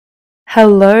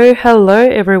Hello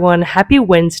everyone. Happy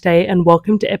Wednesday and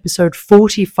welcome to episode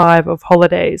 45 of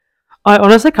Holidays. I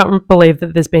honestly can't believe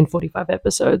that there's been 45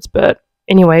 episodes, but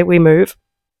anyway, we move.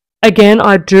 Again,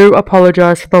 I do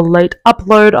apologize for the late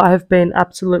upload. I have been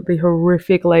absolutely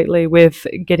horrific lately with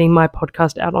getting my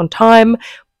podcast out on time,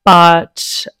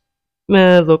 but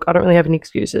look, I don't really have any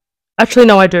excuses. Actually,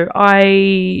 no, I do.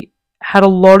 I had a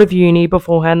lot of uni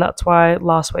beforehand. That's why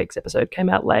last week's episode came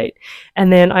out late.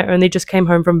 And then I only just came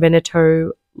home from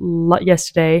Veneto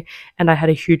yesterday and I had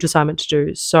a huge assignment to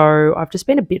do. So I've just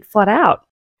been a bit flat out.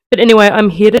 But anyway,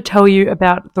 I'm here to tell you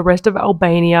about the rest of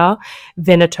Albania,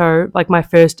 Veneto, like my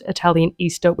first Italian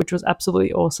Easter, which was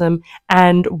absolutely awesome,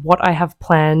 and what I have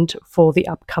planned for the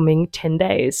upcoming 10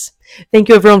 days. Thank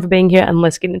you everyone for being here, and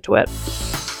let's get into it.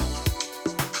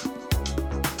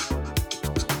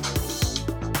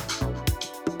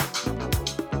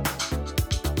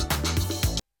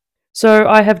 So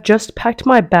I have just packed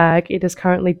my bag. It is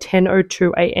currently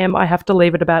 10:02 a.m. I have to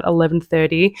leave at about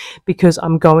 11:30 because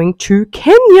I'm going to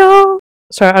Kenya.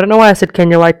 Sorry, I don't know why I said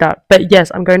Kenya like that, but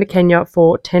yes, I'm going to Kenya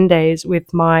for 10 days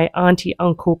with my auntie,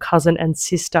 uncle, cousin, and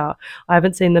sister. I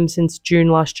haven't seen them since June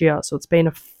last year, so it's been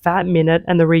a fat minute,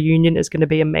 and the reunion is going to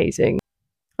be amazing.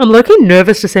 I'm looking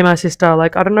nervous to see my sister.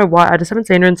 Like, I don't know why. I just haven't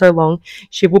seen her in so long.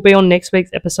 She will be on next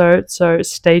week's episode, so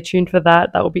stay tuned for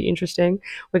that. That will be interesting.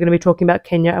 We're going to be talking about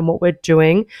Kenya and what we're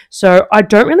doing. So I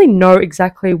don't really know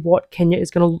exactly what Kenya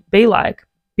is going to be like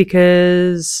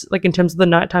because, like, in terms of the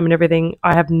nighttime and everything,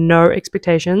 I have no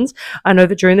expectations. I know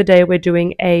that during the day we're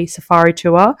doing a safari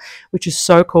tour, which is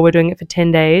so cool. We're doing it for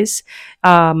 10 days.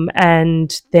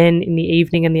 And then in the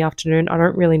evening and the afternoon, I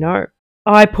don't really know.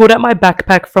 I pulled out my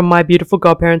backpack from my beautiful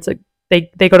godparents.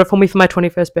 They got it for me for my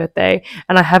 21st birthday,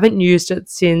 and I haven't used it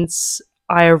since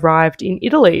I arrived in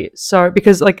Italy. So,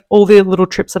 because like all the little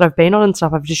trips that I've been on and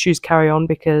stuff, I've just used carry on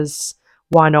because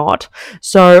why not?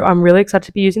 So, I'm really excited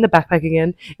to be using the backpack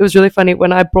again. It was really funny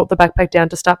when I brought the backpack down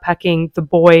to start packing, the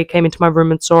boy came into my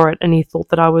room and saw it, and he thought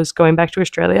that I was going back to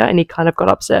Australia, and he kind of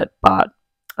got upset, but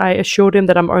I assured him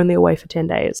that I'm only away for 10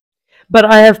 days. But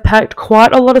I have packed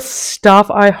quite a lot of stuff.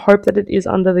 I hope that it is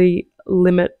under the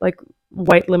limit, like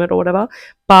weight limit or whatever.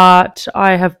 But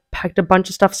I have packed a bunch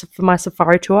of stuff for my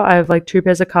safari tour. I have like 2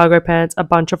 pairs of cargo pants, a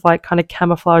bunch of like kind of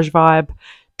camouflage vibe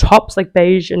tops, like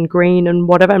beige and green and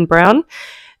whatever and brown.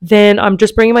 Then I'm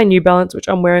just bringing my New Balance, which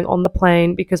I'm wearing on the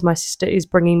plane because my sister is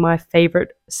bringing my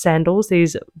favorite sandals,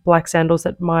 these black sandals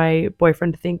that my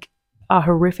boyfriend are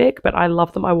horrific, but I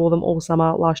love them. I wore them all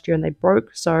summer last year and they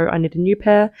broke, so I need a new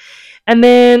pair. And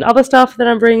then other stuff that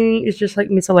I'm bringing is just like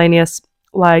miscellaneous,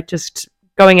 like just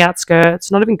going out skirts,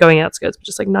 not even going out skirts, but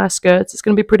just like nice skirts. It's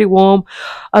going to be pretty warm.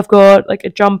 I've got like a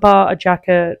jumper, a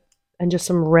jacket, and just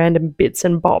some random bits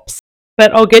and bops.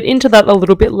 But I'll get into that a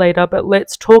little bit later, but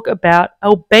let's talk about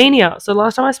Albania. So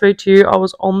last time I spoke to you, I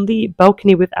was on the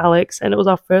balcony with Alex and it was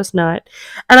our first night.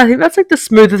 And I think that's like the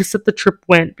smoothest that the trip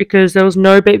went because there was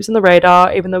no beeps in the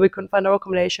radar, even though we couldn't find our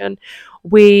accommodation.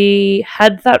 We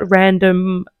had that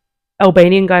random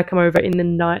Albanian guy come over in the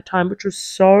nighttime, which was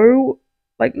so,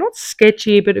 like, not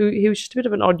sketchy, but he was just a bit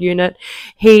of an odd unit.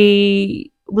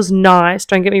 He was nice,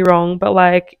 don't get me wrong, but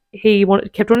like he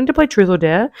kept wanting to play Truth or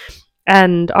Dare.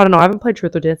 And I don't know, I haven't played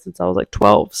Truth or Dare since I was like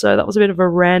 12, so that was a bit of a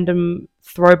random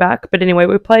throwback. But anyway,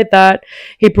 we played that.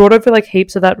 He brought over like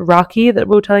heaps of that raki that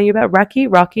we were telling you about.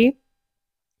 Raki.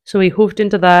 So we hoofed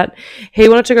into that. He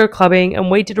wanted to go clubbing,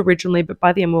 and we did originally, but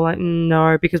by the end we were like,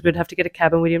 no, because we'd have to get a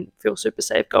cab, and we didn't feel super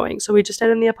safe going. So we just stayed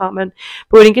in the apartment,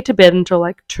 but we didn't get to bed until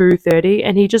like 2:30,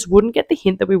 and he just wouldn't get the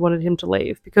hint that we wanted him to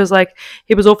leave because like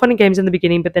he was all fun and games in the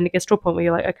beginning, but then it gets to a point where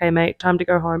you're like, okay, mate, time to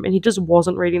go home, and he just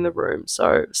wasn't reading the room.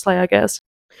 So slay, I guess.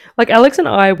 Like Alex and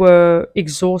I were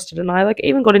exhausted, and I like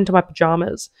even got into my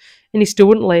pajamas, and he still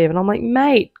wouldn't leave. And I'm like,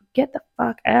 mate, get the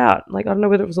fuck out. Like I don't know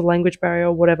whether it was a language barrier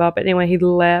or whatever, but anyway, he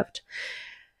left,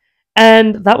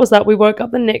 and that was that. We woke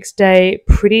up the next day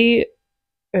pretty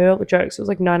early. Jokes. It was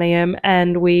like 9 a.m.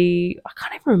 and I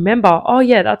can't even remember. Oh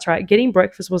yeah, that's right. Getting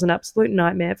breakfast was an absolute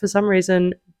nightmare for some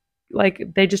reason. Like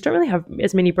they just don't really have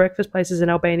as many breakfast places in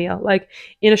Albania. Like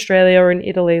in Australia or in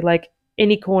Italy, like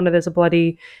any corner there's a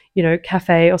bloody,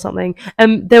 cafe or something.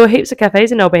 And there were heaps of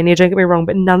cafes in Albania, don't get me wrong,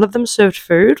 but none of them served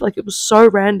food. Like it was so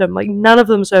random. Like none of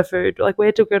them served food. Like we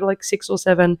had to go to like 6 or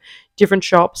 7 different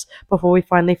shops before we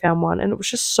finally found one. And it was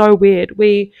just so weird.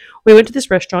 We went to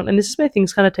this restaurant, and this is where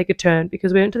things kind of take a turn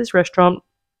because we went to this restaurant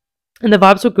and the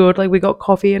vibes were good. Like we got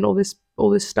coffee and all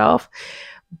this stuff.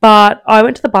 But I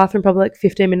went to the bathroom probably like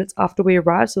 15 minutes after we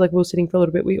arrived. So like we were sitting for a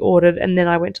little bit, we ordered, and then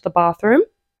I went to the bathroom.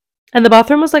 And the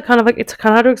bathroom was like kind of like, it's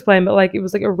kind of hard to explain, but like it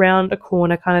was like around a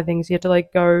corner kind of thing. So you had to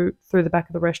like go through the back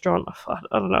of the restaurant. I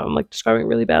don't know. I'm like describing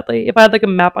really badly. If I had like a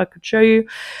map, I could show you.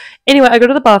 Anyway, I go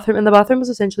to the bathroom, and the bathroom is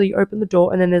essentially you open the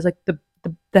door, and then there's like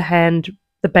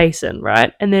the basin,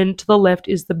 right? And then to the left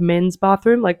is the men's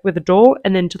bathroom, like with a door,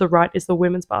 and then to the right is the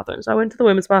women's bathroom. So I went to the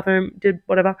women's bathroom, did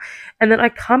whatever, and then I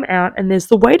come out, and there's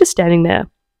the waiter standing there.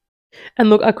 And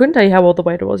look, I couldn't tell you how old the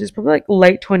waiter was. He's probably like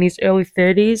late 20s, early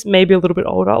 30s, maybe a little bit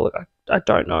older. Look, I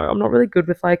don't know. I'm not really good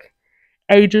with like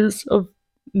ages of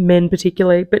men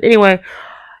particularly. But anyway,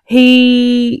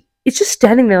 he is just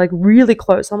standing there like really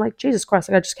close. I'm like, Jesus Christ,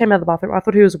 like I just came out of the bathroom. I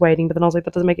thought he was waiting, but then I was like,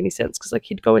 that doesn't make any sense because like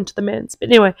he'd go into the men's. But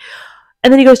anyway,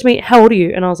 and then he goes to me, how old are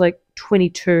you? And I was like,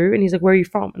 22. And he's like, where are you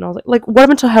from? And I was like, what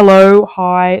happened to hello,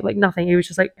 hi, like nothing. He was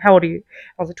just like, how old are you?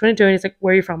 I was like, 22. And he's like,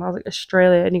 where are you from? I was like,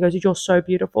 Australia. And he goes, you're so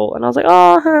beautiful. And I was like,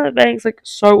 oh, thanks. Like,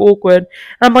 so awkward. And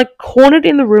I'm like cornered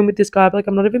in the room with this guy, but like,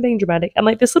 I'm not even being dramatic. And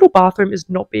like, this little bathroom is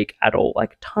not big at all,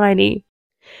 like tiny.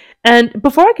 And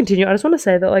before I continue, I just want to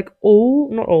say that, like,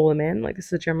 not all the men, like, this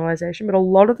is a generalization, but a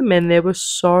lot of the men there were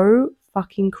so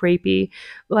fucking creepy.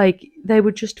 Like, they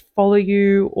would just follow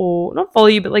you, or not follow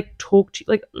you, but like talk to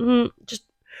you, like, just,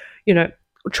 you know,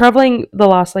 traveling the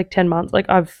last like 10 months, like,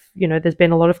 there's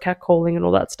been a lot of catcalling and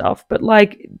all that stuff, but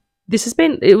like, this has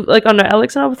been, like, I don't know,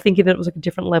 Alex and I were thinking that it was like a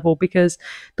different level because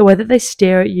the way that they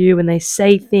stare at you and they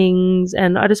say things,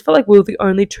 and I just felt like we were the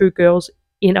only two girls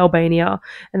in Albania,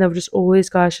 and there were just all these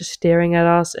guys just staring at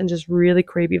us and just really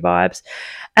creepy vibes.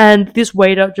 And this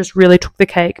waiter just really took the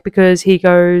cake because he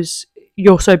goes,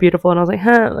 you're so beautiful. And I was like,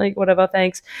 huh, like whatever,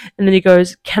 thanks. And then he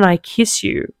goes, can I kiss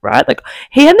you? Right? Like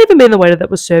he hadn't even been the waiter that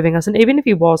was serving us. And even if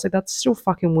he was, like that's still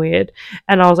fucking weird.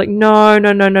 And I was like, no,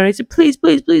 no, no, no. He said, please,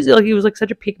 please, please. Like he was like such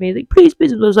a pick me. He's like, please,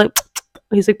 please. And I was like,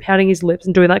 he's like pouting his lips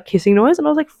and doing that kissing noise. And I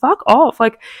was like, fuck off.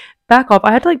 Like back off.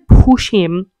 I had to like push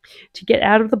him to get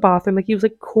out of the bathroom. Like he was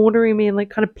like cornering me and like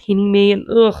kind of pinning me, and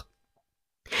ugh.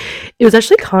 It was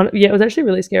actually it was actually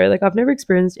really scary. Like I've never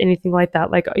experienced anything like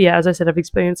that. Like yeah, as I said, I've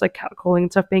experienced like catcalling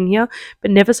and stuff being here,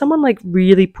 but never someone like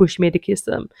really pushed me to kiss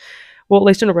them. Well, at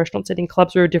least in a restaurant setting.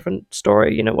 Clubs are a different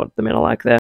story. You know what the men are like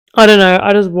there. I don't know.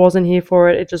 I just wasn't here for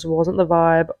it. It just wasn't the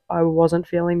vibe. I wasn't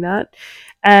feeling that.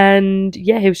 And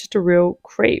yeah, he was just a real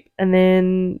creep. And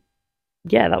then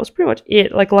yeah, that was pretty much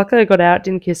it. Like, luckily I got out,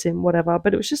 didn't kiss him, whatever,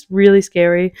 but it was just really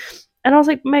scary. And I was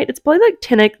like, mate, it's probably like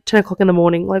 10 o'clock in the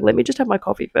morning. Like, let me just have my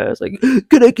coffee first. Like,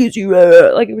 can I kiss you?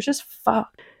 Like, it was just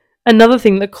fucked. Another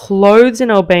thing, the clothes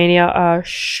in Albania are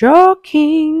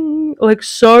shocking. Like,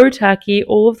 so tacky.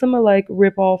 All of them are like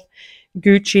rip off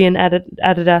Gucci and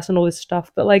Adidas and all this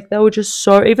stuff. But like, they were just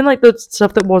so, even like the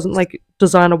stuff that wasn't like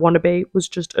designer wannabe was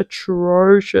just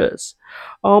atrocious.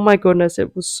 Oh my goodness,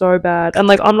 it was so bad. And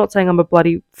like, I'm not saying I'm a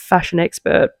bloody fashion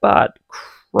expert, but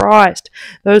Christ,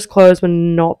 those clothes were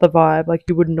not the vibe. Like,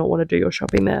 you would not want to do your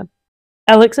shopping there.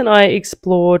 Alex and I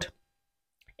explored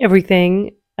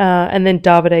everything. And then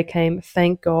Davide came,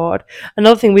 thank God.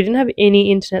 Another thing, we didn't have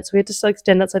any internet, so we had to like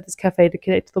stand outside this cafe to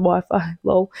connect to the Wi-Fi,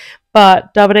 lol.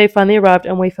 But Davide finally arrived,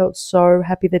 and we felt so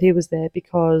happy that he was there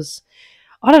because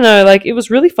I don't know, like it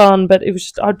was really fun, but it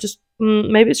was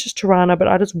maybe it's just Tirana, but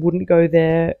I just wouldn't go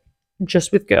there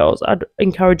just with girls. I'd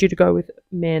encourage you to go with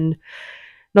men.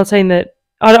 Not saying that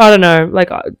I don't know, like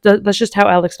that's just how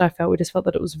Alex and I felt. We just felt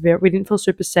that it was we didn't feel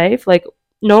super safe. Like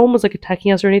no one was like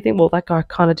attacking us or anything. Well, that guy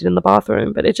kind of did in the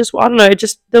bathroom, but it just, I don't know,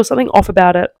 there was something off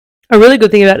about it. A really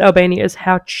good thing about Albania is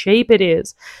how cheap it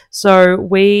is. So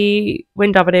when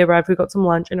Davide arrived, we got some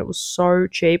lunch and it was so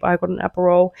cheap. I got an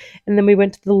Aperol, and then we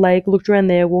went to the lake, looked around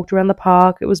there, walked around the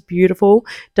park. It was beautiful.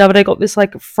 Davide got this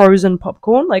like frozen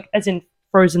popcorn, like as in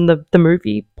frozen the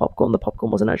movie popcorn. The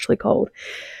popcorn wasn't actually cold.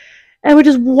 And we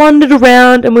just wandered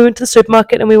around, and we went to the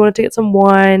supermarket and we wanted to get some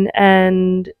wine,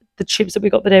 and the chips that we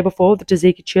got the day before, the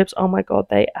tzatziki chips, oh my god,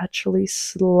 they actually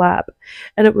slap.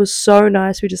 And it was so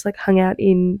nice. We just like hung out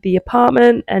in the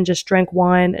apartment and just drank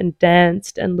wine and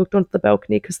danced and looked onto the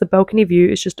balcony because the balcony view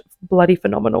is just bloody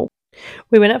phenomenal.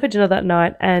 We went out for dinner that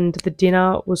night, and the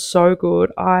dinner was so good.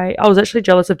 I was actually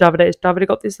jealous of Davide. Davide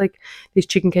got these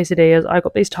chicken quesadillas. I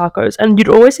got these tacos, and you'd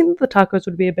always think that the tacos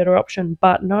would be a better option,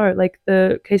 but no, like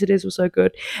the quesadillas were so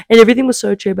good, and everything was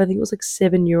so cheap. I think it was like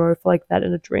 €7 for like that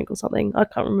and a drink or something. I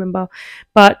can't remember,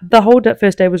 but the whole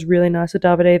first day was really nice with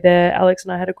Davide there. Alex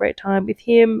and I had a great time with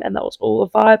him, and that was all a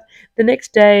vibe. The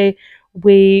next day,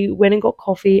 we went and got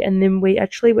coffee, and then we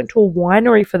actually went to a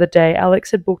winery for the day.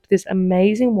 Alex had booked this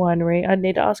amazing winery. I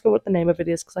need to ask her what the name of it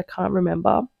is because I can't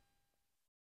remember.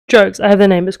 Jokes, I have the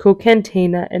name. It's called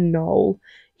Cantina and Knoll.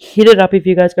 hit it up if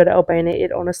you guys go to Albania.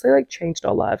 It honestly like changed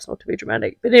our lives, not to be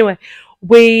dramatic. But anyway,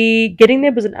 we getting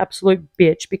there was an absolute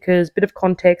bitch because, bit of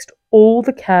context, all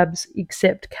the cabs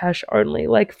accept cash only.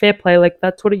 Like, fair play, like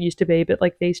that's what it used to be, but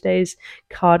like these days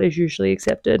card is usually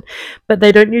accepted. But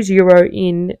they don't use euro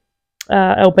in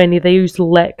Albania, they use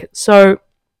lek. So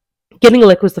getting a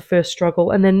lek was the first struggle,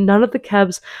 and then none of the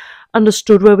cabs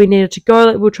understood where we needed to go.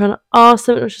 Like, we were trying to ask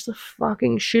them, it was just a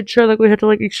fucking shit show. Like, we had to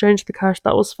like exchange the cash,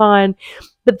 that was fine.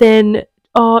 But then,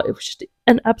 oh, it was just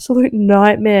an absolute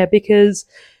nightmare because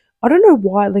I don't know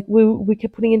why. Like, we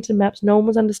kept putting into maps, no one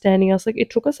was understanding us. Like, it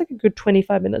took us like a good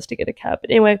 25 minutes to get a cab.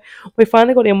 But anyway, we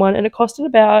finally got in one, and it costed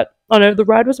about, oh no, the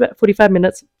ride was about 45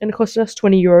 minutes, and it costed us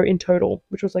 €20 in total,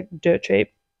 which was like dirt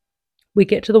cheap. We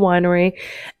get to the winery,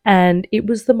 and it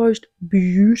was the most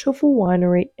beautiful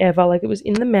winery ever. Like, it was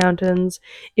in the mountains.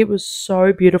 It was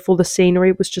so beautiful. The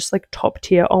scenery was just like top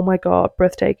tier. Oh my god,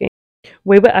 breathtaking.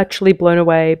 We were actually blown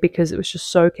away because it was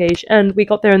just so quiche. And we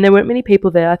got there, and there weren't many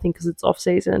people there, I think, because it's off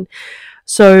season.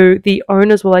 So the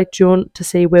owners were like, "Do you want to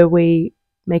see where we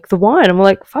make the wine?" And we're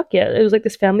like, "Fuck yeah!" It was like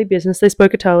this family business. They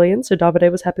spoke Italian, so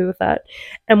Davide was happy with that.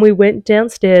 And we went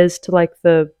downstairs to like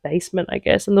the basement, I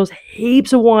guess, and there was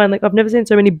heaps of wine. Like, I've never seen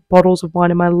so many bottles of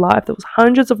wine in my life. There was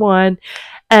hundreds of wine,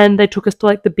 and they took us to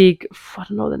like the big, I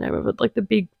don't know the name of it, like the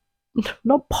big,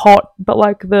 not pot, but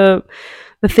like the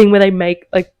thing where they make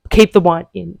like keep the wine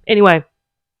in. Anyway,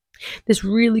 this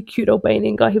really cute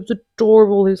Albanian guy. He was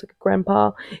adorable. He was like a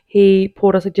grandpa. He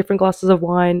poured us like different glasses of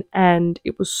wine, and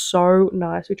it was so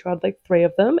nice. We tried like three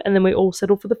of them, and then we all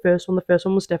settled for the first one. The first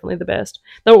one was definitely the best.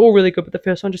 They were all really good, but the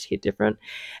first one just hit different.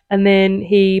 And then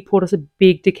he poured us a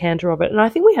big decanter of it, and I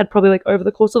think we had probably like over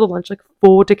the course of the lunch like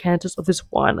 4 decanters of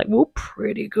this wine. Like, we were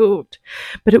pretty good,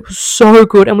 but it was so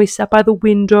good. And we sat by the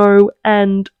window,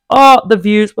 and oh, the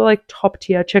views were like top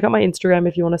tier. Check out my Instagram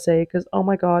if you want to see, because oh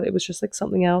my god, it was just like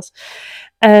something else.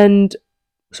 And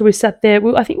so we sat there.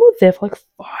 I think we were there for like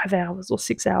 5 hours or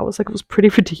 6 hours. Like, it was pretty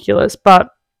ridiculous, but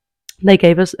they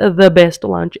gave us the best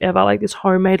lunch ever, like this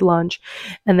homemade lunch.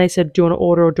 And they said, "Do you want to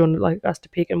order or do you want like us to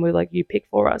pick?" And we were like, "You pick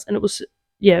for us." And it was,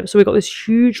 yeah. So we got this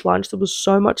huge lunch. There was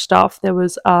so much stuff. There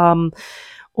was all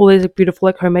these like beautiful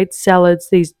like homemade salads,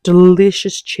 these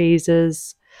delicious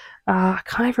cheeses. I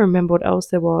can't even remember what else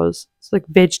there was. It's like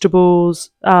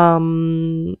vegetables.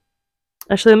 Actually,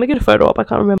 let me get a photo up. I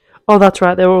can't remember. Oh, that's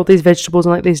right. There were all these vegetables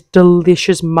and like these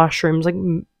delicious mushrooms,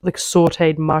 like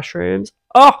sautéed mushrooms.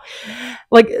 Oh,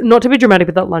 like, not to be dramatic,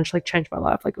 but that lunch like changed my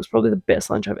life. Like, it was probably the best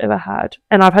lunch I've ever had,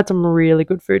 and I've had some really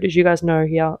good food, as you guys know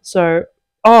here. So,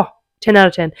 oh, 10 out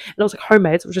of 10. And it was like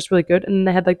homemade, so it was just really good. And then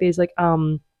they had like these like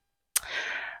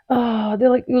oh, they're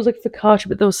like, it was like focaccia,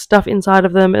 but there was stuff inside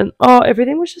of them, and oh,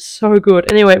 everything was just so good.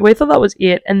 Anyway, we thought that was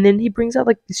it, and then he brings out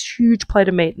like this huge plate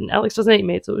of meat, and Alex doesn't eat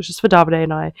meat, so it was just for Davide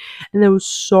and I, and there was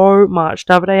so much.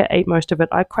 Davide ate most of it.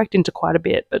 I cracked into quite a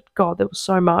bit, but god, there was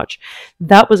so much.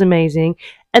 That was amazing.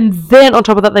 And then on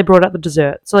top of that, they brought out the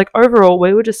dessert. So like overall,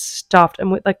 we were just stuffed,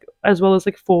 and with like as well as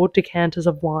like 4 decanters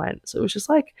of wine. So it was just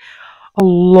like a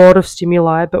lot of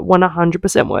stimuli, but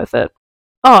 100% worth it.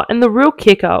 Oh, and the real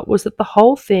kicker was that the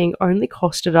whole thing only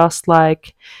costed us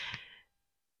like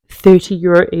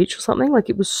 €30 each or something. Like,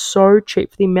 it was so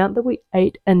cheap for the amount that we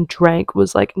ate and drank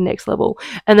was like next level.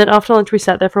 And then after lunch, we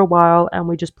sat there for a while and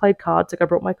we just played cards. Like, I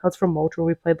brought my cards from Malta.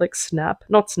 We played like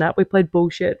not Snap. We played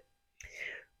Bullshit,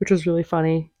 which was really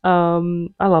funny. I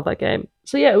love that game.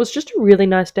 So yeah, it was just a really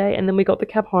nice day. And then we got the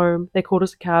cab home. They called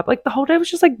us a cab. Like, the whole day was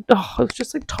just like, oh, it was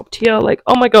just like top tier. Like,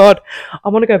 oh my god, I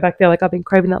want to go back there. Like, I've been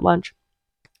craving that lunch.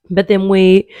 But then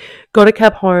we got a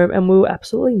cab home and we were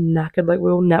absolutely knackered. Like,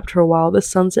 we all napped for a while. The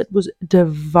sunset was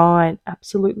divine,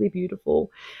 absolutely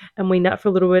beautiful. And we napped for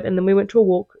a little bit, and then we went for a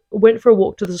walk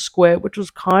to the square, which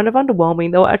was kind of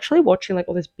underwhelming. They were actually watching like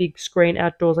all this big screen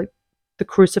outdoors, like the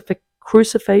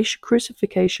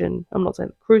crucifixion. I'm not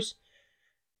saying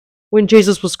when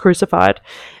Jesus was crucified.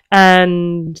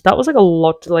 And that was like a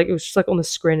lot to like, it was just like on the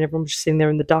screen, everyone was just sitting there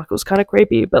in the dark. It was kind of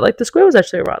creepy, but like the square was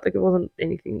actually alright. Like, it wasn't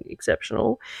anything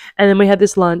exceptional. And then we had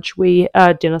this dinner,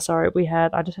 sorry.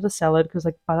 I just had a salad because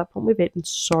like by that point we've eaten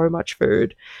so much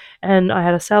food. And I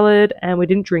had a salad and we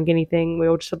didn't drink anything. We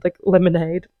all just had like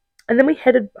lemonade. And then we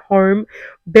headed home.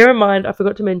 Bear in mind, I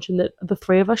forgot to mention that the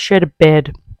three of us shared a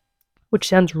bed, which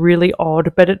sounds really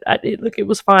odd, but it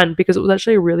was fine because it was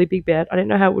actually a really big bed. I didn't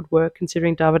know how it would work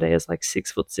considering Davide is like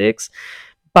 6'6",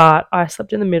 but I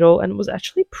slept in the middle and it was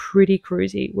actually pretty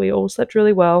cruisy. We all slept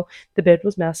really well. The bed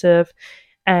was massive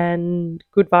and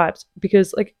good vibes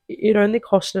because like it only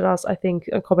costed us, I think,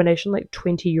 a combination like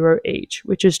 €20 each,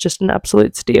 which is just an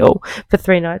absolute steal for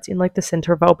 3 nights in like the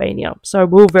center of Albania. So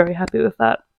we were very happy with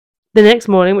that. The next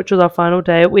morning, which was our final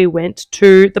day, we went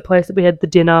to the place that we had the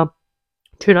dinner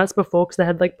 2 nights before because they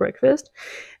had like breakfast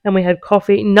and we had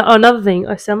coffee. No, another thing,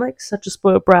 I sound like such a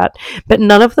spoiled brat, but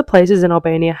none of the places in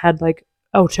Albania had like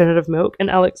alternative milk, and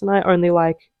Alex and I only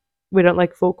like, we don't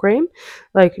like full cream,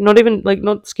 like not even like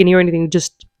not skinny or anything,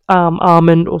 just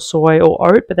almond or soy or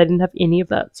oat, but they didn't have any of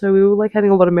that. So we were like having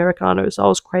a lot of Americano, so I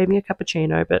was craving a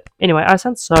cappuccino. But anyway, I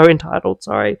sound so entitled,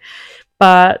 sorry.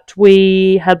 But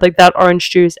we had like that orange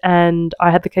juice and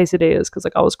I had the quesadillas because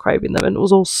like I was craving them and it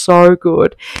was all so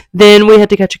good. Then we had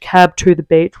to catch a cab to the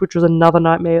beach, which was another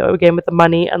nightmare again with the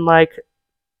money and like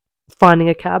finding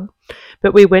a cab.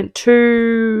 But we went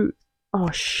to,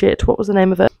 oh shit, what was the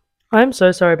name of it? I'm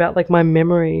so sorry about like my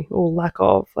memory or lack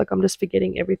of, like I'm just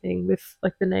forgetting everything with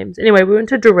like the names. Anyway, we went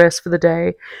to Duress for the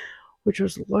day, which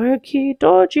was low key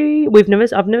dodgy. I've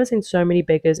never seen so many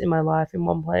beggars in my life in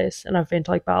one place, and I've been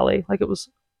to like Bali. Like it was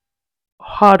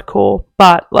hardcore,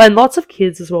 but and lots of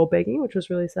kids as well begging, which was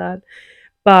really sad.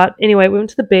 But anyway, we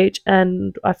went to the beach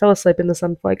and I fell asleep in the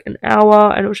sun for like an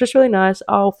hour and it was just really nice.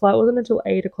 Our flight wasn't until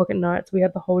 8 o'clock at night, so we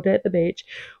had the whole day at the beach.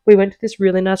 We went to this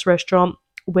really nice restaurant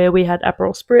where we had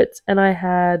Aperol Spritz and I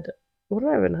had, what did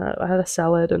I even have? I had a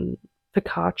salad and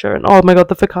focaccia, and oh my god,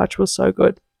 the focaccia was so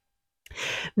good.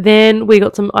 Then we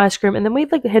got some ice cream and then we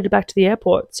like headed back to the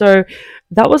airport. So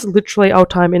that was literally our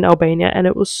time in Albania and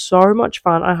it was so much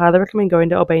fun. I highly recommend going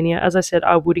to Albania. As I said,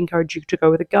 I would encourage you to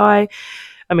go with a guy.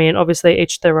 I mean, obviously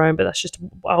each their own, but that's just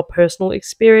our personal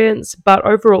experience. But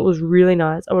overall, it was really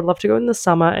nice. I would love to go in the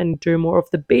summer and do more of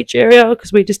the beach area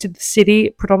because we just did the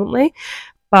city predominantly.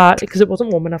 But because it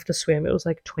wasn't warm enough to swim, it was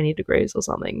like 20 degrees or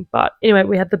something. But anyway,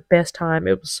 we had the best time.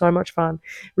 It was so much fun.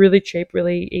 Really cheap,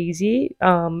 really easy.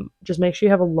 Just make sure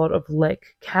you have a lot of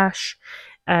like cash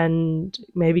and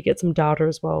maybe get some data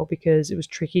as well because it was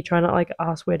tricky trying to like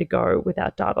ask where to go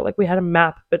without data. Like we had a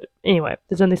map, but anyway,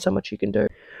 there's only so much you can do.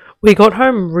 We got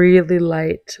home really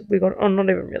late. We got, oh, not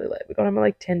even really late. We got home at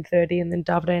like 10:30, and then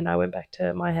Davide and I went back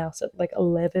to my house at like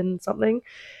 11 something.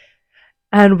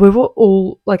 And we were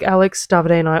all like Alex,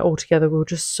 Davide, and I all together. We were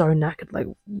just so knackered. Like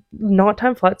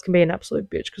nighttime flights can be an absolute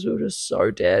bitch because we were just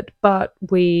so dead. But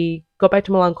we got back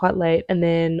to Milan quite late, and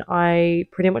then I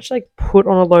pretty much like put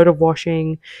on a load of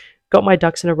washing, got my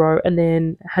ducks in a row, and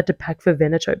then had to pack for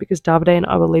Veneto because Davide and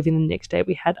I were leaving the next day.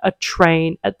 We had a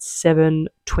train at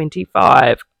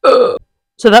 7:25.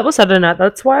 So that was Saturday night.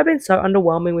 That's why I've been so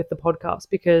underwhelming with the podcast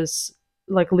because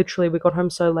like literally we got home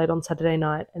so late on Saturday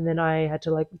night and then I had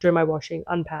to like do my washing,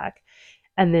 unpack,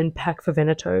 and then pack for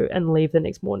Veneto and leave the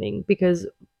next morning because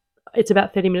it's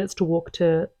about 30 minutes to walk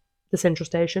to the central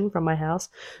station from my house.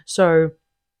 So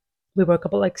we woke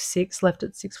up at like 6, left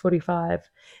at 6:45,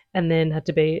 and then had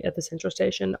to be at the central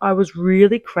station. I was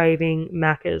really craving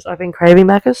Macca's. I've been craving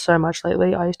Macca's so much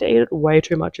lately. I used to eat it way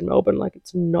too much in Melbourne. Like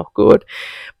it's not good.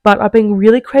 But I've been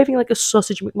really craving like a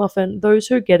sausage McMuffin. Those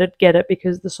who get it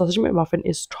because the sausage McMuffin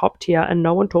is top tier and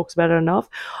no one talks about it enough.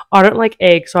 I don't like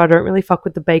egg, so I don't really fuck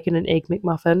with the bacon and egg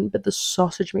McMuffin, but the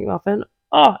sausage McMuffin,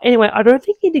 oh, anyway, I don't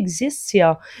think it exists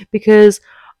here because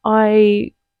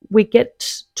I we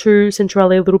get to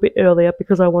Centrale a little bit earlier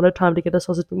because I wanted time to get a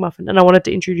sausage McMuffin and I wanted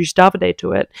to introduce Davide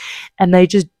to it, and they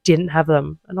just didn't have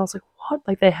them. And I was like, what?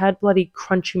 Like they had bloody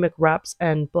crunchy McWraps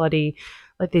and bloody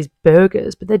like these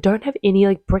burgers, but they don't have any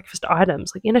like breakfast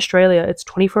items. Like in Australia, it's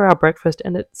 24-hour breakfast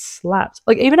and it slaps.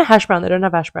 Like even a hash brown, they don't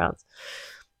have hash browns.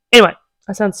 Anyway,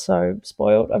 I sound so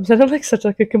spoiled. I'm sounding like such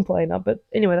like a complainer, but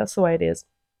anyway, that's the way it is.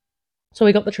 So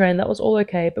we got the train, that was all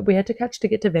okay, but we had to catch to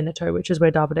get to Veneto, which is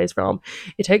where Davide's from.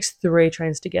 It takes 3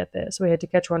 trains to get there. So we had to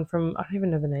catch one from, I don't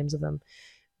even know the names of them,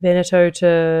 Veneto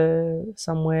to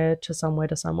somewhere to somewhere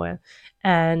to somewhere.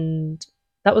 And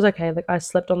that was okay. Like I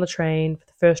slept on the train for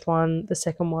the first one, the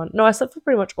second one. No, I slept for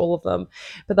pretty much all of them,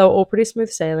 but they were all pretty smooth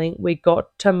sailing. We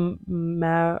got to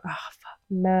Marabella.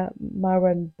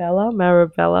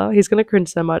 He's going to cringe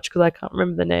so much because I can't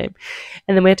remember the name.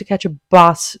 And then we had to catch a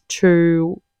bus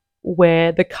to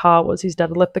where the car was. His dad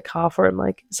had left the car for him,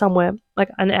 like somewhere,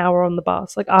 like an hour on the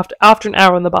bus, like after an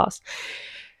hour on the bus.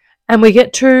 And we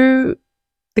get to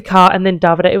the car and then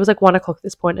Davide, it was like 1 o'clock at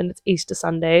this point and it's Easter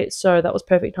Sunday. So that was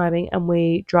perfect timing. And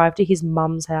we drive to his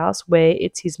mum's house where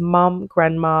it's his mum,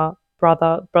 grandma,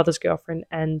 brother's girlfriend,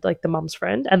 and like the mum's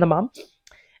friend and the mum.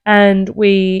 And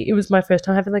it was my first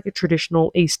time having like a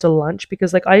traditional Easter lunch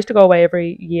because like I used to go away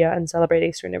every year and celebrate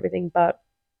Easter and everything, but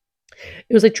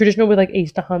it was like traditional with like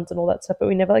Easter hunts and all that stuff, but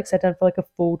we never like sat down for like a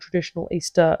full traditional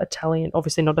Easter Italian,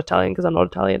 obviously not Italian because I'm not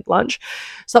Italian, lunch.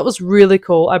 So that was really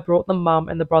cool. I brought the mum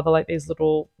and the brother like these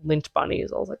little lint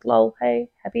bunnies. I was like, lol, hey,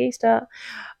 happy Easter.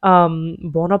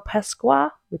 Buona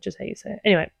Pasqua, which is how you say it.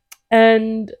 Anyway,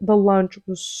 And the lunch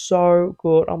was so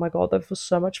good. Oh my god, there was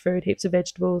so much food, heaps of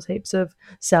vegetables, heaps of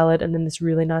salad, and then this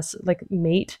really nice like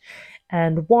meat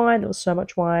and wine. There was so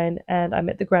much wine. And I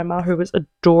met the grandma who was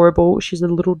adorable. She's a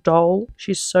little doll.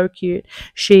 She's so cute.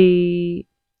 She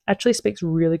actually speaks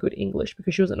really good English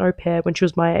because she was an au pair when she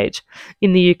was my age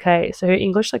in the UK. So her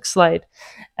English like slayed.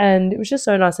 And it was just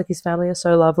so nice. Like his family is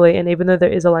so lovely. And even though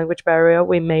there is a language barrier,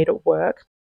 we made it work.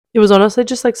 It was honestly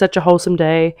just like such a wholesome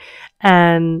day,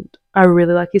 and I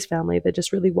really like his family. They're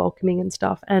just really welcoming and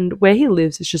stuff. And where he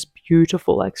lives is just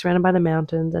beautiful, like surrounded by the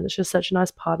mountains, and it's just such a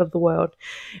nice part of the world.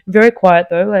 Very quiet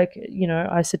though. Like,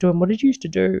 I said to him, "What did you used to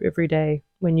do every day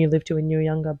when you lived here when you were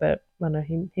younger?" But I know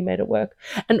he made it work.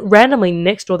 And randomly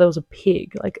next door there was a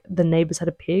pig. Like the neighbors had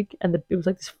a pig, and it was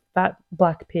like this fat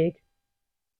black pig,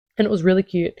 and it was really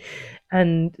cute.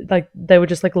 And like they would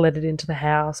just like let it into the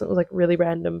house. It was like really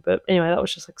random, but anyway, that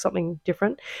was just like something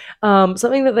different.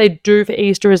 Something that they do for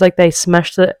Easter is like they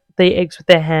smash the eggs with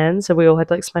their hands, so we all had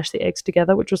to like smash the eggs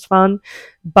together, which was fun.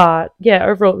 But yeah,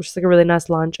 overall it was just like a really nice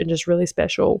lunch and just really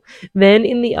special. Then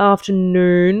in the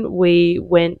afternoon we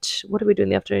went, what did we do in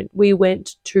the afternoon? We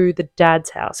went to the dad's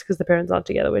house because the parents aren't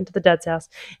together. We went to the dad's house,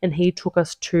 and he took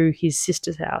us to his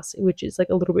sister's house, which is like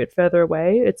a little bit further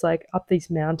away. It's like up this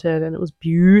mountain, and it was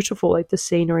beautiful, like the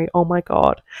scenery. Oh my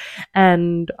god.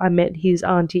 And I met his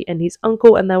auntie and his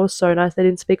uncle, and they were so nice. They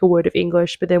didn't speak a word of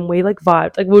English, but then we like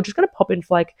vibed. Like we were just gonna pop in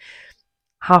for like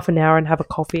half an hour and have a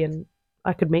coffee, and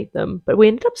I could meet them. But we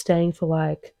ended up staying for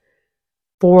like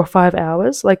 4 or 5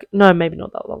 hours. Like, no, maybe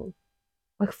not that long.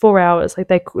 Like 4 hours. Like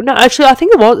no, actually I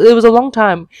think it was a long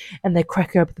time. And they're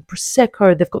cracking open the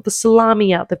prosecco. They've got the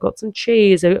salami out. They've got some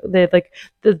cheese. They're like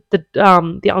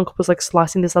the uncle was like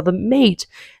slicing this other meat,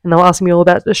 and they were asking me all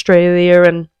about Australia,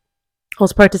 and I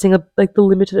was practicing like the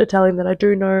limited Italian that I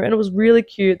do know, and it was really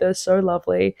cute. They're so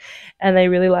lovely, and they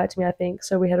really liked me, I think.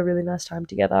 So we had a really nice time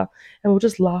together, and we were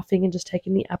just laughing and just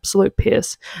taking the absolute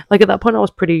piss. Like at that point, I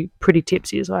was pretty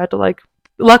tipsy, so I had to like.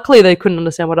 Luckily, they couldn't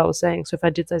understand what I was saying. So if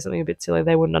I did say something a bit silly,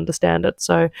 they wouldn't understand it.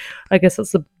 So I guess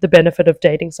that's the benefit of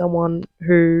dating someone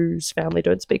whose family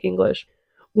don't speak English.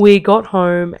 We got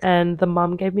home, and the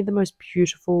mum gave me the most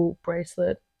beautiful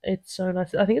bracelet. It's so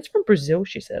nice. I think it's from Brazil,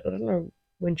 she said. I don't know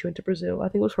when she went to Brazil. I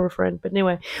think it was from a friend. But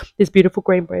anyway, this beautiful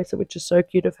green bracelet, which is so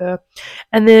cute of her.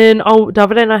 And then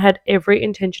Davide and I had every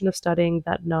intention of studying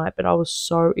that night, but I was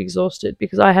so exhausted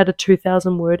because I had a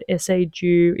 2,000 word essay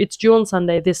due. It's due on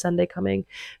Sunday, this Sunday coming.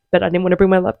 But I didn't want to bring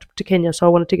my laptop to Kenya, so I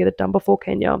wanted to get it done before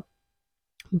Kenya.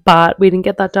 But we didn't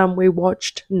get that done. We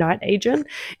watched Night Agent.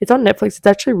 It's on Netflix. It's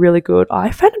actually really good. I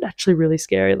found it actually really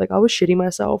scary. Like I was shitting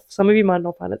myself. Some of you might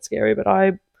not find it scary, but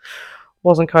I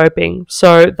wasn't coping.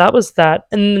 So that was that.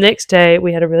 And the next day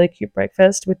we had a really cute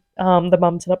breakfast with the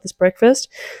mum set up this breakfast,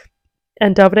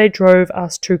 and Davide drove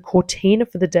us to Cortina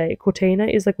for the day. Cortina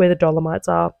is like where the Dolomites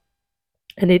are.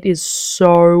 And it is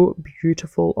so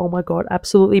beautiful. Oh my god,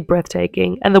 absolutely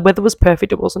breathtaking. And the weather was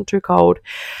perfect. It wasn't too cold.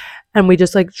 And we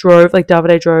just like drove, like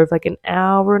Davide drove like an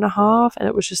hour and a half, and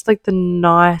it was just like the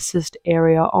nicest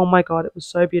area. Oh my god, it was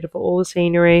so beautiful, all the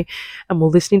scenery, and we're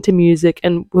listening to music,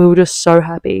 and we were just so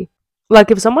happy. Like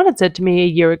if someone had said to me a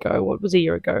year ago, what was a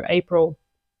year ago, April,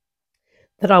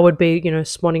 that I would be,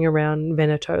 swanning around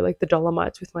Veneto, like the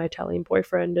Dolomites with my Italian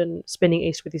boyfriend and spending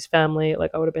Easter with his family,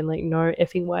 like I would have been like, no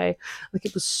effing way. Like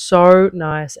it was so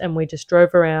nice. And we just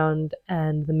drove around,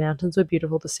 and the mountains were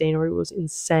beautiful. The scenery was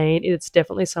insane. It's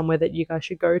definitely somewhere that you guys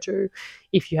should go to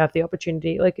if you have the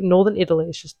opportunity. Like northern Italy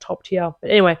is just top tier. But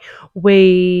anyway,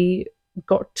 we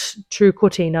got to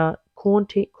Cortina,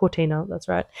 that's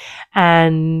right,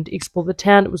 and explored the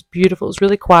town. It was beautiful. It was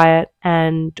really quiet,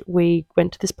 and we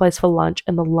went to this place for lunch,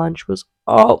 and the lunch was,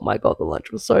 oh my god, the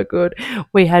lunch was so good.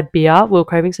 We had beer. We were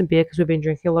craving some beer because we've been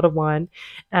drinking a lot of wine,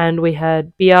 and we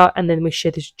had beer, and then we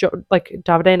shared this like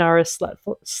Davide and I are a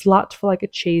slut for like a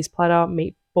cheese platter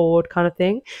meat board kind of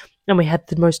thing, and we had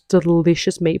the most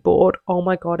delicious meat board. Oh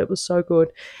my god, it was so good.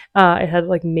 It had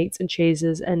like meats and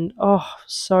cheeses, and oh,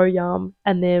 so yum.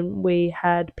 And then we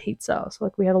had pizza, so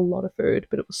like we had a lot of food,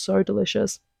 but it was so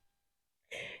delicious.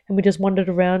 And we just wandered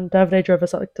around. Davide drove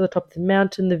us like to the top of the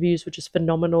mountain. The views were just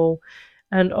phenomenal,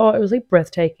 and oh, it was like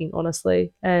breathtaking,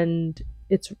 honestly. And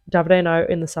it's Davide and I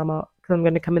in the summer, because I'm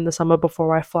going to come in the summer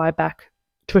before I fly back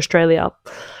to Australia.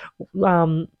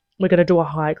 We're going to do a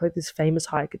hike, like this famous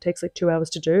hike. It takes like 2 hours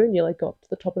to do, and you like go up to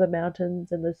the top of the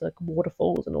mountains, and there's like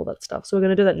waterfalls and all that stuff. So we're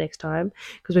going to do that next time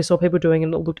because we saw people doing it,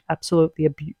 and it looked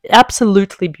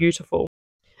absolutely beautiful.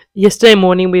 Yesterday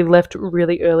morning we left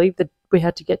really early. We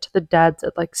had to get to the dad's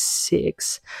at like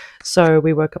 6, so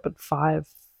we woke up at 5.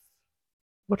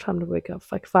 What time did we wake up?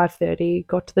 Like 5:30.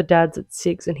 Got to the dad's at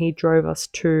 6, and he drove us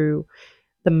to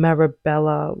the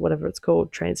Marabella, whatever it's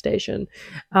called, train station,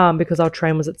 because our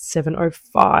train was at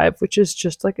 7:05, which is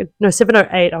just like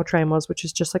 7:08. Our train was, which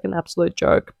is just like an absolute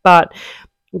joke. But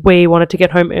we wanted to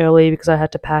get home early because I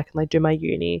had to pack and like do my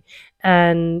uni,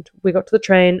 and we got to the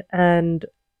train, and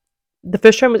the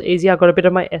first train was easy. I got a bit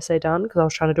of my essay done because I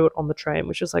was trying to do it on the train,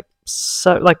 which was like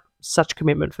such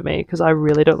commitment for me because I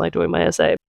really don't like doing my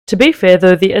essay. To be fair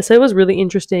though, the essay was really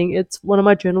interesting. It's one of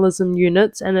my journalism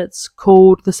units, and it's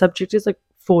called, the subject is like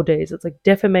 4 Ds. It's like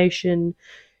disinformation,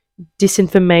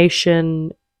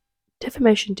 deception,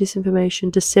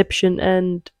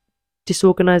 and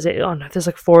disorganization. Oh no, there's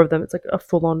like four of them. It's like a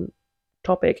full on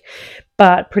topic,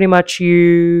 but pretty much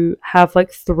you have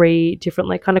like three different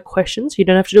like kind of questions. You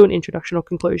don't have to do an introduction or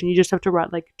conclusion. You just have to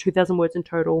write like 2,000 words in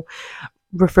total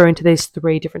referring to these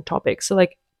three different topics. So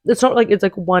like it's not like it's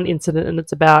like one incident and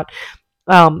it's about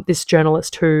this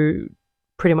journalist who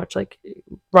pretty much like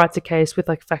writes a case with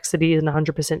like facts that he isn't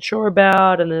 100% sure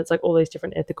about, and then it's like all these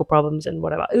different ethical problems and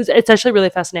whatever. It's actually really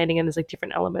fascinating, and there's like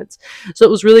different elements. So it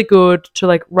was really good to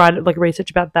like write like research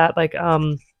about that, like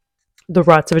the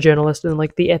rights of a journalist and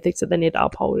like the ethics that they need to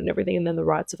uphold and everything, and then the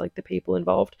rights of like the people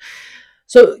involved.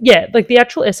 So yeah, like the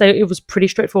actual essay, it was pretty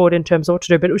straightforward in terms of what to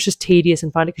do, but it was just tedious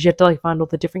and fun because you had to like find all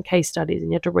the different case studies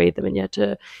and you had to read them and you had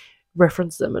to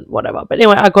reference them and whatever. But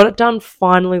anyway, I got it done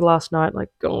finally last night. Like,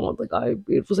 God,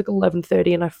 it was like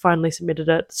 11:30 and I finally submitted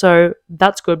it. So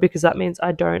that's good because that means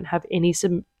I don't have any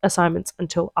assignments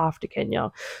until after Kenya.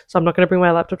 So I'm not going to bring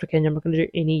my laptop to Kenya. I'm not going to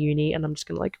do any uni, and I'm just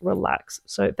going to like relax.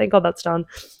 So thank God that's done.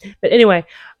 But anyway,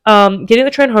 getting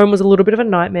the train home was a little bit of a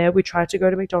nightmare. We tried to go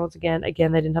to McDonald's again.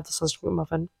 Again, they didn't have the sausage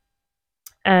McMuffin.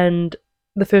 And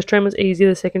the first train was easy.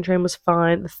 The second train was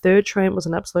fine. The third train was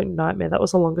an absolute nightmare. That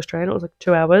was the longest train. It was like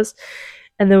 2 hours.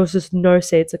 And there was just no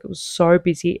seats. Like, it was so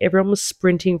busy. Everyone was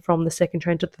sprinting from the second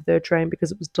train to the third train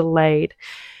because it was delayed.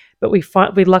 But we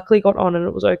luckily got on and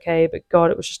it was okay. But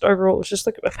God, it was just overall, it was just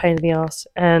like a pain in the ass.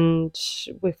 And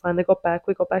we finally got back.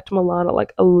 We got back to Milan at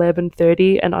like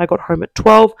 11:30 and I got home at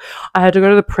 12. I had to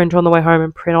go to the printer on the way home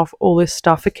and print off all this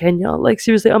stuff for Kenya. Like,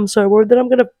 seriously, I'm so worried that I'm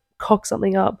going to cock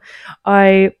something up.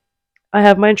 I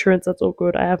have my insurance, that's all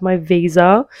good. I have my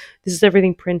visa. This is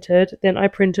everything printed. Then I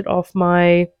printed off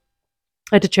I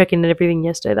had to check in and everything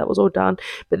yesterday. That was all done.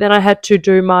 But then I had to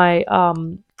do my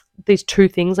these two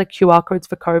things, like QR codes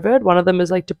for COVID. One of them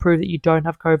is like to prove that you don't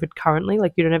have COVID currently,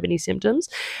 like you don't have any symptoms.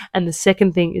 And the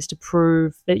second thing is to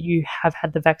prove that you have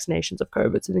had the vaccinations of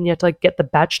COVID. So then you have to like get the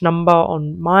batch number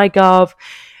on MyGov,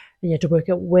 and you had to work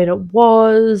out when it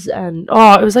was, and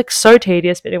it was like so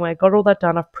tedious. But anyway, I got all that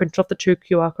done. I've printed off the 2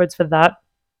 QR codes for that,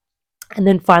 and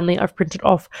then finally I've printed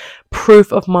off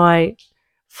proof of my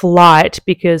flight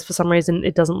because for some reason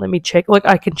it doesn't let me check. Like,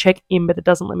 I can check in, but it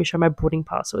doesn't let me show my boarding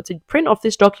pass. So it's a print off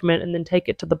this document and then take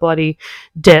it to the bloody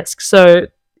desk. So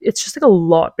it's just like a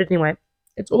lot. But anyway,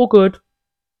 it's all good.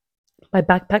 My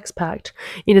backpack's packed.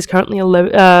 It is currently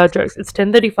jokes. It's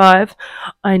 10:35.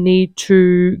 I need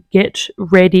to get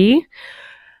ready.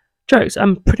 Jokes.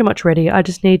 I'm pretty much ready. I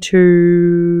just need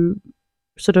to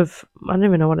I don't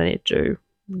even know what I need to do.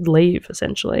 Leave,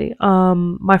 essentially.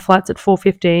 My flight's at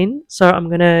 4:15, so I'm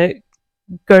gonna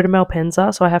go to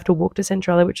Malpensa. So I have to walk to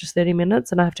Centrale, which is 30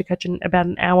 minutes, and I have to catch about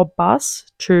an hour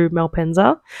bus to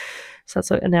Malpensa. So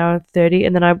that's like an hour and 30,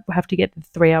 and then I have to get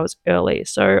 3 hours early.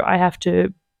 So I have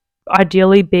to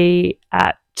ideally be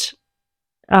at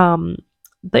the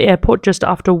airport just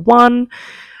after 1.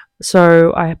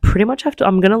 So I pretty much have to,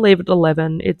 I'm going to leave at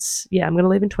 11. I'm going to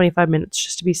leave in 25 minutes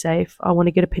just to be safe. I want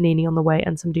to get a panini on the way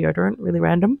and some deodorant, really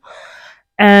random.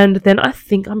 And then I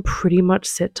think I'm pretty much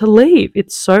set to leave.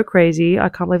 It's so crazy. I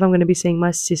can't believe I'm going to be seeing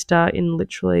my sister in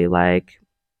literally like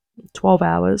 12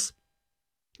 hours.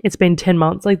 It's been 10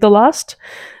 months. Like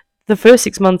the first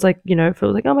 6 months, like, you know, it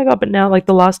feels like, oh my God, but now like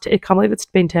I can't believe it's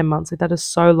been 10 months. Like, that is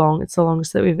so long. It's the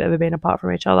longest that we've ever been apart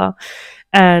from each other.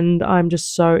 And I'm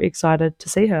just so excited to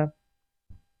see her.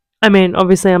 I mean,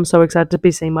 obviously I'm so excited to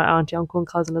be seeing my auntie, uncle and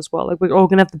cousin as well. Like, we're all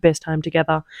going to have the best time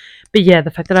together. But yeah,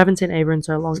 the fact that I haven't seen Ava in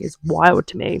so long is wild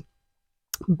to me.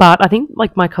 But I think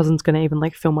like my cousin's going to even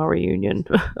like film our reunion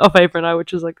of Ava and I,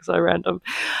 which is like so random.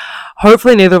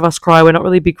 Hopefully neither of us cry. We're not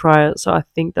really big criers, so I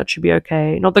think that should be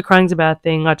okay. Not that crying's a bad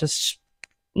thing. It's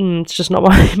just not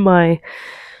my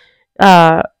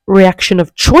reaction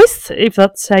of choice, if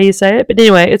that's how you say it. But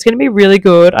anyway, it's going to be really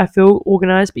good. I feel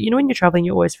organized, but you know, when you're traveling,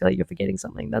 you always feel like you're forgetting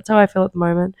something. That's how I feel at the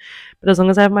moment. But as long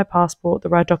as I have my passport, the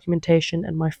right documentation,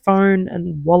 and my phone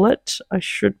and wallet, I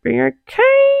should be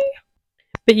okay.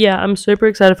 But yeah, I'm super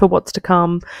excited for what's to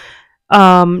come.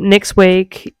 Next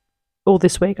week or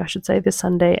this week, I should say, this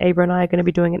Sunday, Ava and I are going to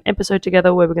be doing an episode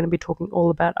together where we're going to be talking all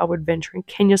about our adventure in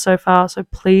Kenya so far. So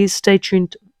please stay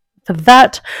tuned for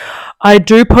that. I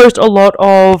do post a lot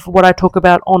of what I talk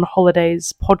about on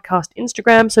Holidays podcast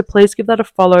Instagram, so please give that a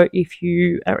follow if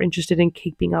you are interested in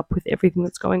keeping up with everything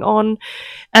that's going on.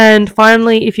 And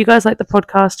finally, if you guys like the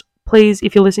podcast, please,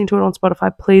 if you're listening to it on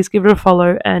Spotify, please give it a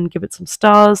follow and give it some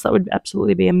stars. That would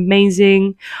absolutely be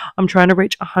amazing. I'm trying to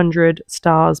reach 100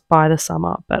 stars by the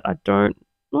summer, but I don't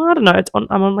know.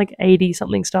 I'm on like 80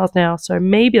 something stars now, so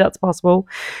maybe that's possible.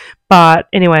 But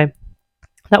anyway,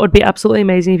 that would be absolutely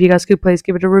amazing if you guys could please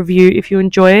give it a review if you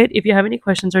enjoy it. If you have any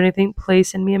questions or anything, please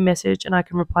send me a message and I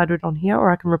can reply to it on here,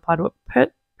 or I can reply to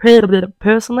it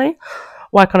personally.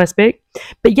 Why can't I speak?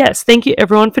 But yes, thank you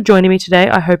everyone for joining me today.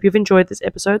 I hope you've enjoyed this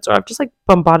episode. So I've just like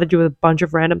bombarded you with a bunch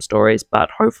of random stories, but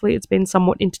hopefully it's been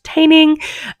somewhat entertaining.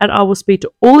 And I will speak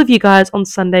to all of you guys on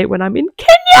Sunday when I'm in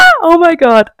Kenya. Oh my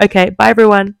God. Okay, bye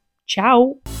everyone.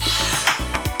 Ciao.